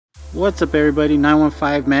What's up everybody,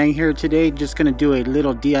 915 Mang here today. Just gonna do a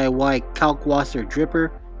little DIY Kalkwasser Dripper.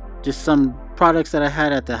 Just some products that I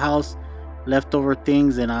had at the house, leftover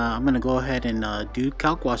things, and I'm gonna go ahead and do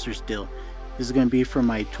Kalkwasser still. This is gonna be for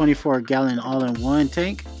my 24-gallon all-in-one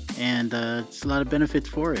tank, and it's a lot of benefits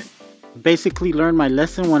for it. Basically learned my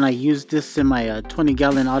lesson when I used this in my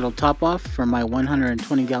 20-gallon auto top-off for my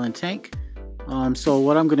 120-gallon tank. So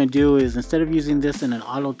what I'm gonna do is, instead of using this in an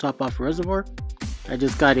auto top-off reservoir, I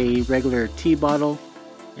just got a regular tea bottle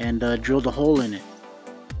and drilled a hole in it.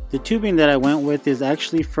 The tubing that I went with is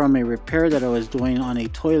actually from a repair that I was doing on a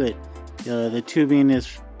toilet. The tubing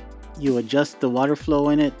is, you adjust the water flow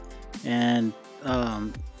in it, and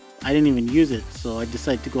I didn't even use it, so I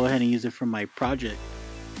decided to go ahead and use it for my project.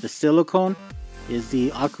 The silicone is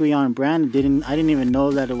the Aquarium brand. I didn't even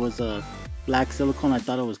know that it was a black silicone. I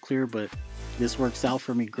thought it was clear, but this works out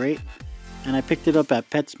for me great. And I picked it up at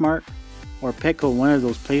PetSmart or Petco, one of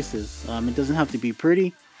those places. It doesn't have to be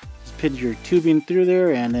pretty. Just put your tubing through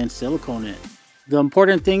there and then silicone it. The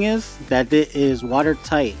important thing is that it is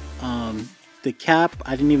watertight. The cap,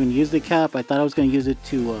 I didn't even use the cap. I thought I was going to use it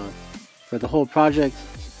for the whole project,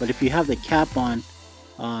 but if you have the cap on,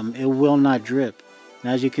 it will not drip.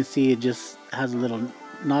 And as you can see, it just has a little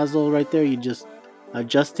nozzle right there. You just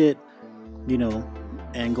adjust it,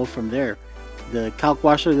 and go from there. The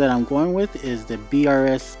Kalkwasser that I'm going with is the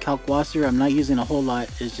BRS Kalkwasser. I'm not using a whole lot,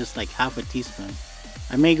 it's just like half a teaspoon.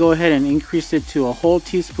 I may go ahead and increase it to a whole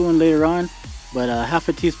teaspoon later on, but half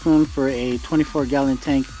a teaspoon for a 24-gallon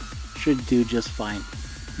tank should do just fine.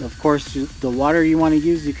 Of course, the water you want to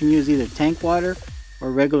use, you can use either tank water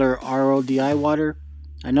or regular RODI water.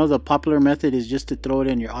 I know the popular method is just to throw it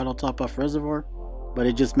in your auto top-off reservoir, but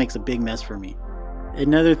it just makes a big mess for me.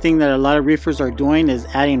 Another thing that a lot of reefers are doing is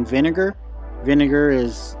adding vinegar. Vinegar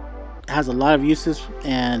has a lot of uses,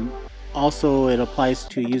 and also it applies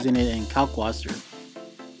to using it in Kalkwasser.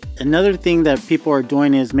 Another thing that people are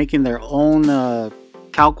doing is making their own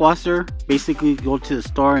Kalkwasser. Basically, go to the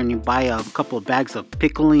store and you buy a couple of bags of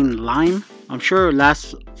pickling lime. I'm sure it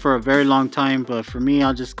lasts for a very long time, but for me,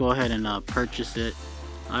 I'll just go ahead and purchase it.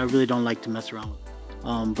 I really don't like to mess around with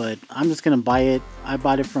it. But I'm just gonna buy it. I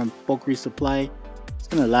bought it from Bulk Resupply. It's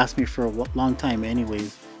gonna last me for a long time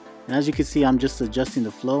anyways. And as you can see, I'm just adjusting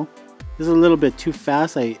the flow. This is a little bit too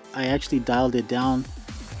fast. I actually dialed it down.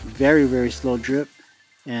 Very slow drip,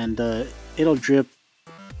 and it'll drip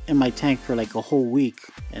in my tank for like a whole week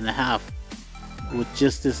and a half with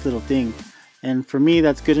just this little thing. And for me,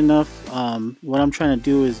 that's good enough. What I'm trying to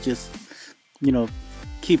do is just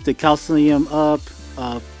keep the calcium up,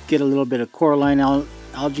 get a little bit of coralline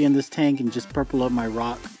algae in this tank, and just purple up my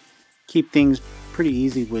rock. Keep things pretty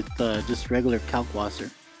easy with just regular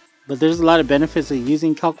Kalkwasser. But there's a lot of benefits of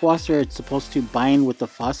using Kalkwasser. It's supposed to bind with the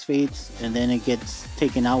phosphates, and then it gets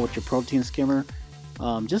taken out with your protein skimmer.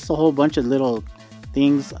 Just a whole bunch of little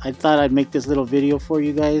things. I thought I'd make this little video for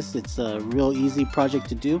you guys. It's a real easy project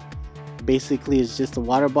to do. Basically, it's just a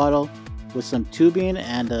water bottle with some tubing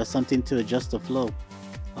and something to adjust the flow.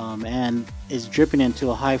 And it's dripping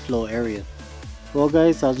into a high flow area. Well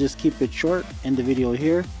guys, I'll just keep it short. End the video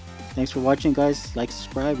here. Thanks for watching guys. Like,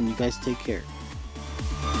 subscribe, and you guys take care.